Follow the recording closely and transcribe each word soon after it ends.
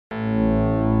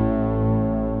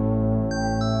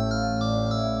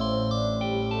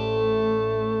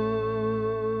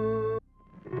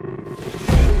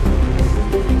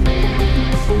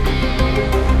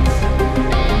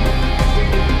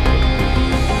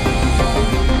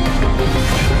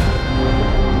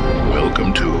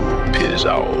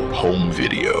Pizowell home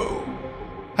video.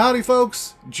 Howdy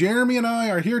folks, Jeremy and I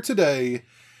are here today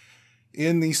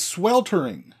in the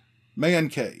sweltering man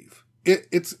cave.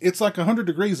 It's like 100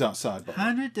 degrees outside.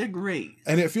 100 degrees.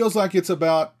 And it feels like it's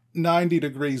about 90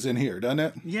 degrees in here, doesn't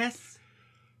it? Yes.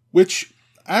 Which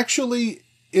actually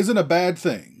isn't a bad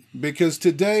thing, because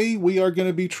today we are going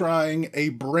to be trying a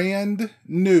brand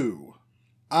new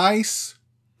ice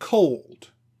cold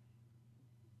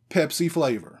Pepsi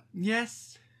flavor. Yes.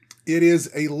 It is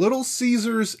a Little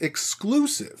Caesars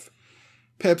exclusive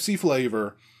Pepsi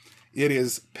flavor. It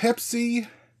is Pepsi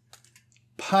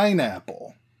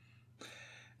Pineapple.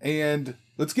 And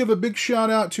let's give a big shout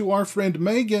out to our friend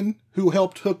Megan, who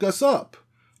helped hook us up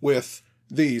with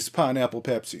these pineapple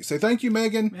Pepsi. Say thank you,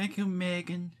 Megan. Thank you,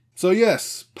 Megan. So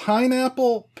yes,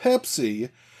 pineapple Pepsi,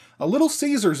 a Little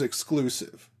Caesars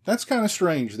exclusive. That's kind of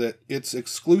strange that it's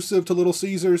exclusive to Little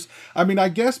Caesars. I mean, I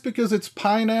guess because it's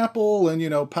pineapple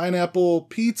and, pineapple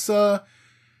pizza.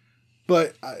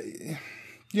 But,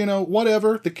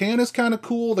 whatever. The can is kind of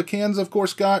cool. The can's, of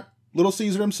course, got Little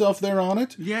Caesar himself there on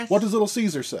it. Yes. What does Little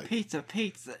Caesar say? Pizza,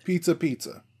 pizza. Pizza,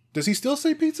 pizza. Does he still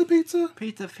say pizza, pizza?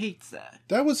 Pizza, pizza.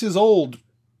 That was his old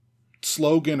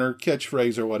slogan or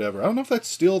catchphrase or whatever. I don't know if that's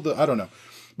still I don't know.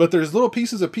 But there's little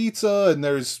pieces of pizza and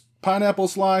there's pineapple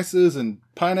slices and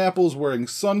pineapples wearing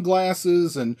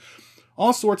sunglasses and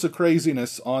all sorts of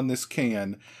craziness on this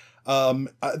can.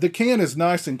 The can is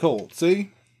nice and cold.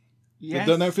 See? Yes.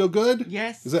 Doesn't that feel good?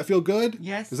 Yes. Does that feel good?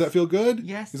 Yes. Does that feel good?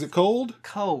 Yes. Is it cold?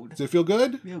 Cold. Does it feel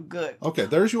good? Feel good. Okay,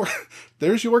 there's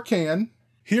your can.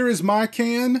 Here is my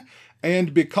can,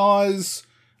 and because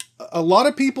a lot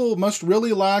of people must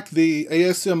really like the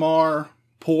ASMR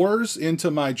pours into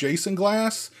my Jason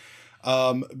glass,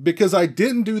 because I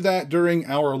didn't do that during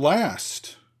our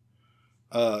last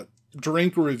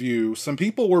drink review. Some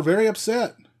people were very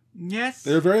upset. Yes.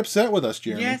 They were very upset with us,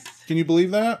 Jeremy. Yes. Can you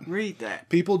believe that? Read that.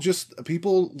 People,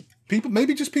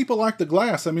 maybe just people like the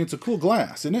glass. I mean, it's a cool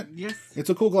glass, isn't it? Yes. It's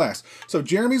a cool glass. So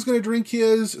Jeremy's going to drink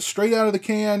his straight out of the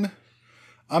can.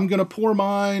 I'm going to pour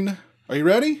mine. Are you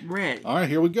ready? Ready. All right,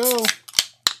 here we go.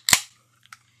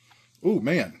 Ooh,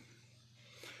 man.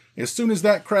 As soon as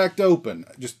that cracked open,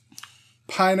 just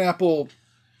pineapple.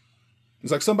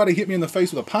 It's like somebody hit me in the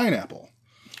face with a pineapple.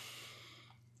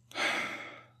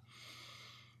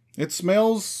 It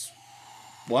smells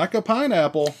like a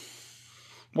pineapple.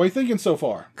 What are you thinking so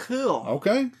far? Cool.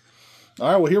 Okay.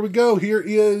 All right, well, here we go. Here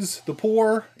is the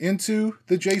pour into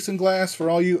the Jason glass for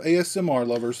all you ASMR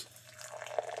lovers.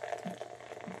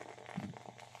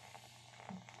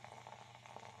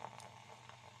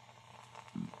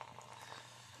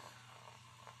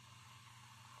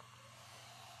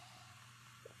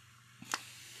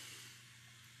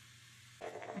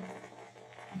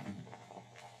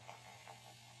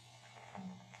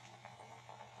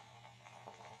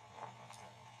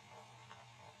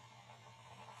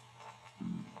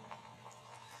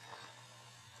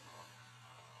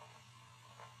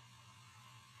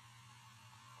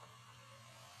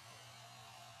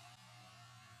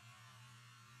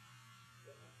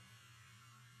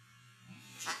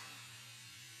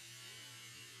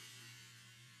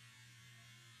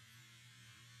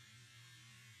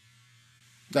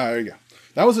 There you go.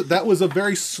 That was a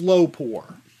very slow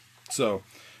pour. So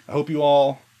I hope you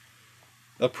all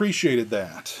appreciated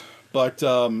that. But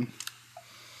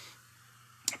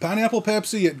pineapple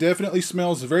Pepsi, it definitely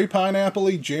smells very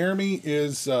pineapple-y. Jeremy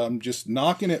is just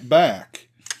knocking it back.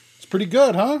 It's pretty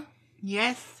good, huh?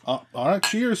 Yes. All right,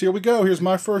 cheers. Here we go. Here's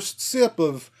my first sip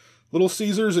of Little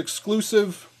Caesars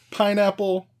exclusive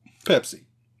pineapple Pepsi.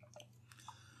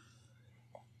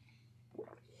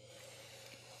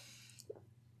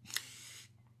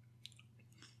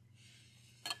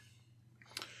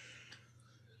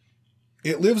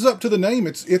 It lives up to the name.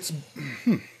 It's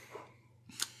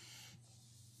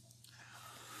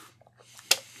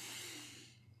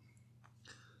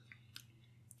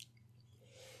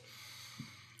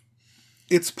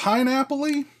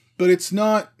pineapple-y, but it's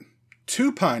not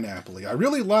too pineapple-y. I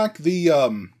really like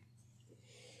the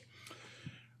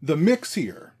mix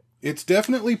here. It's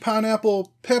definitely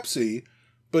pineapple Pepsi,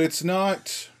 but it's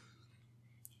not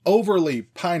overly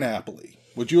pineapple-y.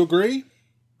 Would you agree?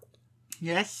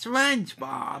 Yes,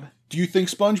 SpongeBob. Do you think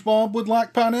SpongeBob would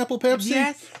like pineapple Pepsi?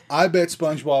 Yes. I bet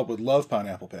SpongeBob would love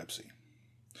pineapple Pepsi.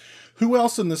 Who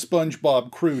else in the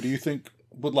SpongeBob crew do you think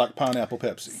would like pineapple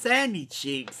Pepsi? Sandy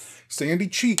Cheeks. Sandy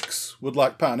Cheeks would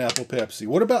like pineapple Pepsi.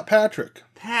 What about Patrick?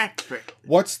 Patrick.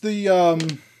 What's the,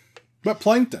 but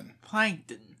Plankton?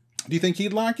 Plankton. Do you think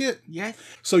he'd like it? Yes.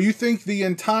 So you think the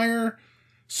entire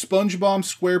SpongeBob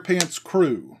SquarePants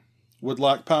crew would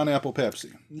like pineapple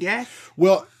Pepsi? Yes.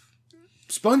 Well,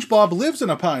 SpongeBob lives in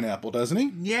a pineapple, doesn't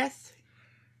he? Yes.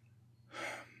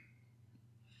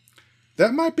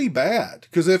 That might be bad.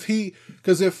 Because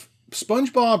if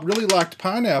SpongeBob really liked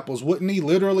pineapples, wouldn't he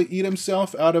literally eat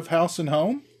himself out of house and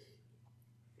home?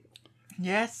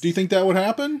 Yes. Do you think that would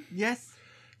happen? Yes.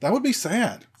 That would be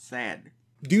sad. Sad.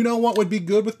 Do you know what would be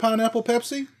good with pineapple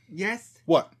Pepsi? Yes.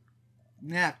 What?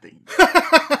 Nothing.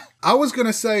 I was going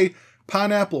to say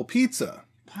pineapple pizza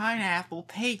Pineapple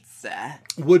pizza.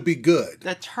 would be good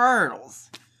The turtles.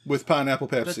 with pineapple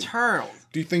Pepsi. The turtles.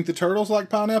 Do you think the turtles like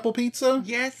pineapple pizza?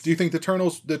 Yes. Do you think the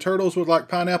turtles would like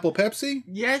pineapple Pepsi?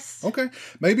 Yes. Okay.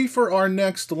 Maybe for our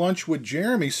next Lunch with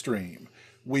Jeremy stream,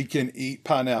 we can eat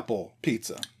pineapple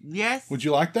pizza. Yes. Would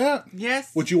you like that?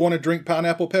 Yes. Would you want to drink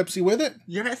pineapple Pepsi with it?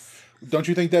 Yes. Don't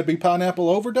you think that'd be pineapple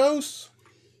overdose?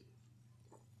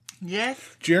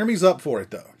 Yes. Jeremy's up for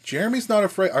it, though. Jeremy's not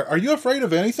afraid. Are you afraid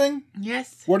of anything?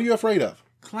 Yes. What are you afraid of?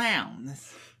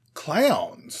 Clowns.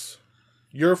 Clowns.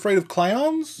 You're afraid of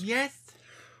clowns? Yes.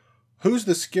 Who's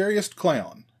the scariest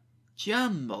clown?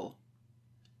 Jumbo.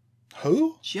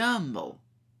 Who? Jumbo.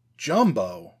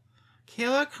 Jumbo.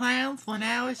 Killer Clowns when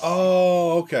I was...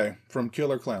 Oh, okay. From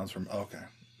Killer Clowns. Okay.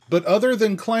 But other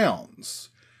than clowns,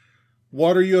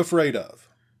 what are you afraid of?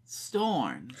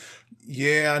 Storms.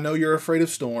 Yeah, I know you're afraid of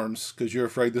storms because you're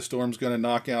afraid the storm's going to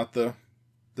knock out the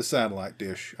satellite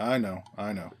dish. I know.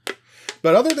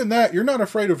 But other than that, you're not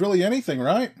afraid of really anything,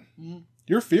 right? Mm.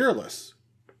 You're fearless.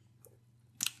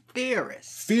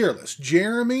 Fearless.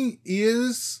 Jeremy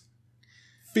is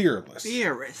fearless.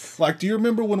 Fearless. Like, do you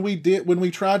remember when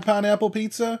we tried pineapple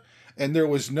pizza and there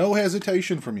was no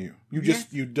hesitation from you?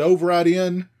 You dove right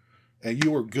in and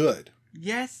you were good.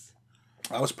 Yes.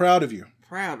 I was proud of you.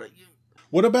 Proud of you.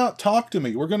 What about Talk to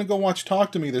Me? We're going to go watch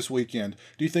Talk to Me this weekend.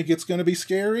 Do you think it's going to be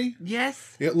scary?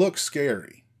 Yes. It looks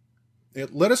scary.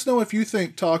 Let us know if you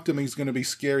think Talk to Me is going to be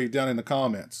scary down in the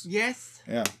comments. Yes.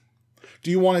 Yeah.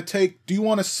 Do you want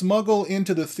to smuggle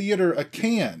into the theater a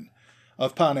can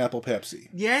of pineapple Pepsi?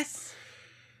 Yes.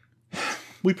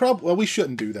 We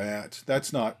shouldn't do that.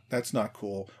 That's not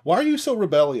cool. Why are you so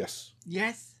rebellious?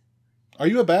 Yes. Are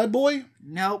you a bad boy?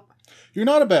 Nope. You're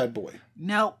not a bad boy.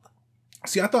 Nope.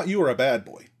 See, I thought you were a bad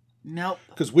boy. Nope.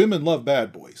 Because women love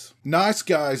bad boys. Nice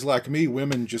guys like me,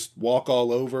 women just walk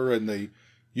all over and they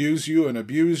use you and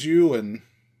abuse you and...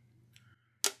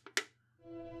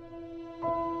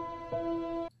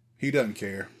 He doesn't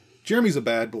care. Jeremy's a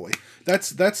bad boy.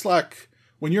 That's like,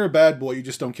 when you're a bad boy, you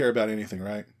just don't care about anything,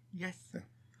 right? Yes.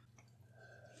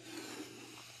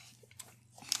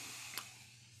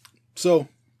 So,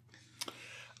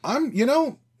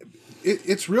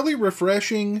 it's really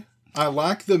refreshing. I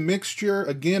like the mixture.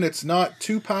 Again, it's not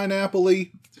too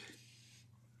pineapple-y.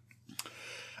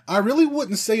 I really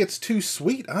wouldn't say it's too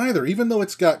sweet either, even though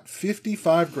it's got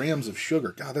 55 grams of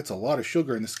sugar. God, that's a lot of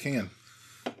sugar in this can.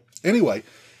 Anyway,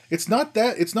 it's not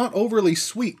overly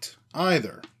sweet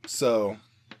either. So,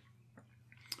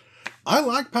 I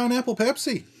like pineapple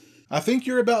Pepsi. I think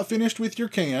you're about finished with your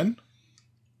can.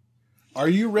 Are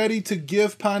you ready to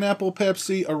give pineapple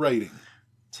Pepsi a rating?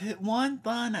 1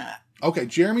 thumb up. Okay,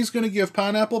 Jeremy's going to give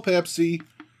pineapple Pepsi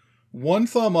 1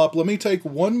 thumb up. Let me take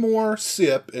one more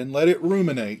sip and let it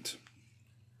ruminate.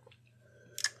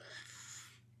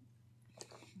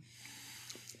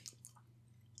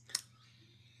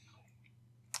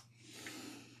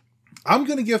 I'm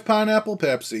going to give pineapple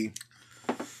Pepsi.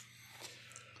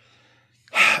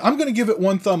 I'm going to give it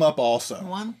 1 thumb up also.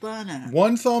 1 thumb up.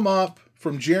 1 thumb up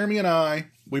from Jeremy and I.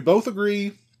 We both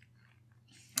agree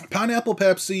pineapple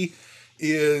Pepsi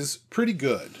is pretty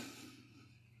good.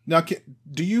 Now,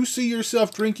 do you see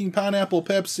yourself drinking pineapple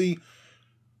Pepsi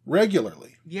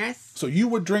regularly? Yes. So you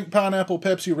would drink pineapple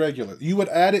Pepsi regularly. You would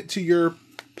add it to your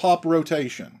pop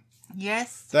rotation.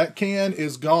 Yes. That can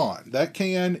is gone. That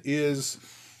can is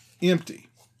empty.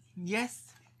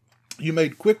 Yes. You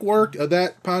made quick work of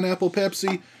that pineapple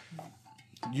Pepsi.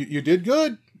 You did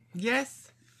good.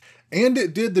 Yes. And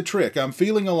it did the trick. I'm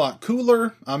feeling a lot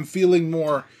cooler. I'm feeling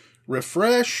more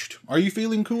refreshed. Are you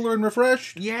feeling cooler and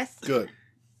refreshed? Yes. Good.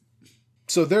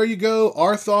 So there you go.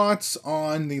 Our thoughts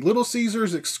on the Little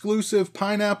Caesars exclusive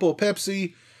pineapple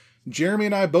Pepsi. Jeremy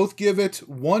and I both give it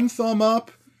 1 thumb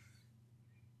up.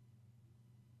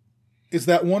 Is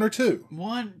that 1 or 2?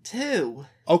 1, 2.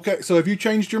 Okay, so have you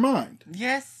changed your mind?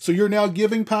 Yes. So you're now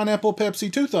giving pineapple Pepsi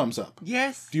 2 thumbs up.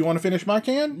 Yes. Do you want to finish my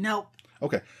can? Nope.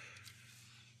 Okay.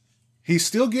 He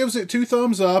still gives it 2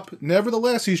 thumbs up.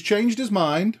 Nevertheless, he's changed his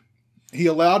mind. He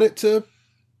allowed it to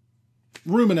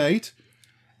ruminate,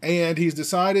 and he's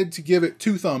decided to give it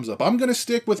 2 thumbs up. I'm going to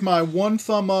stick with my 1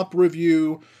 thumb up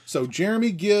review. So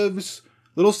Jeremy gives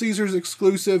Little Caesars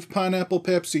exclusive pineapple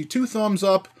Pepsi 2 thumbs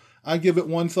up. I give it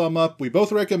 1 thumb up. We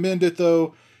both recommend it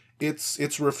though.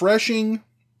 It's refreshing.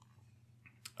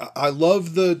 I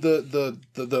love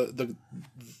the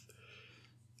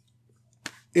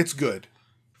it's good.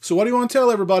 So what do you want to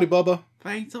tell everybody, Bubba?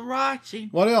 Thanks for watching.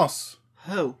 What else?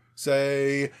 Who?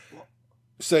 Say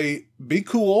be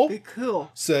cool. Be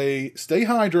cool. Say stay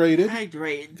hydrated.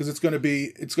 Hydrated. Because it's gonna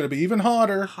be even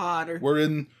hotter. Hotter. We're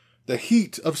in the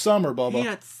heat of summer, Bubba. Heat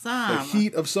of summer. The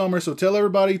heat of summer. So tell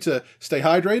everybody to stay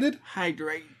hydrated.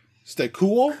 Hydrated. Stay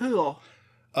cool. Cool.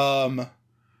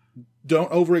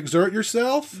 Don't overexert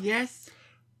yourself. Yes.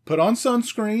 Put on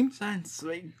sunscreen.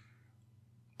 Sunscreen.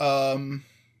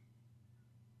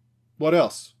 What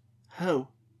else? Who?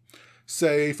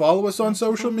 Say follow us on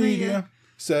social media.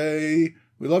 Say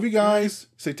we love you guys.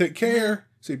 Say take care.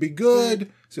 Say be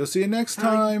good. Say we'll see you next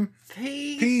time.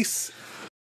 Peace.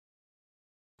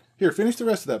 Here, finish the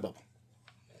rest of that bubble.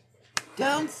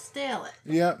 Don't steal it.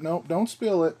 Yeah, no, don't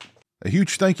spill it. A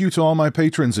huge thank you to all my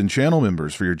patrons and channel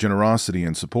members for your generosity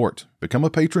and support. Become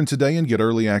a patron today and get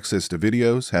early access to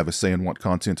videos, have a say in what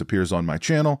content appears on my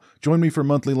channel, join me for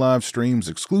monthly live streams,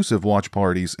 exclusive watch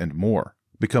parties, and more.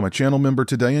 Become a channel member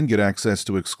today and get access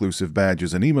to exclusive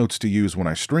badges and emotes to use when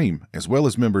I stream, as well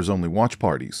as members-only watch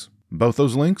parties. Both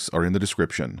those links are in the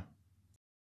description.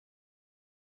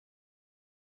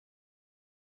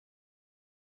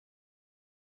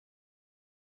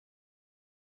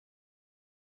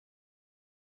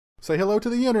 Say hello to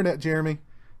the internet, Jeremy.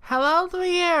 Hello to the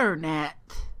internet.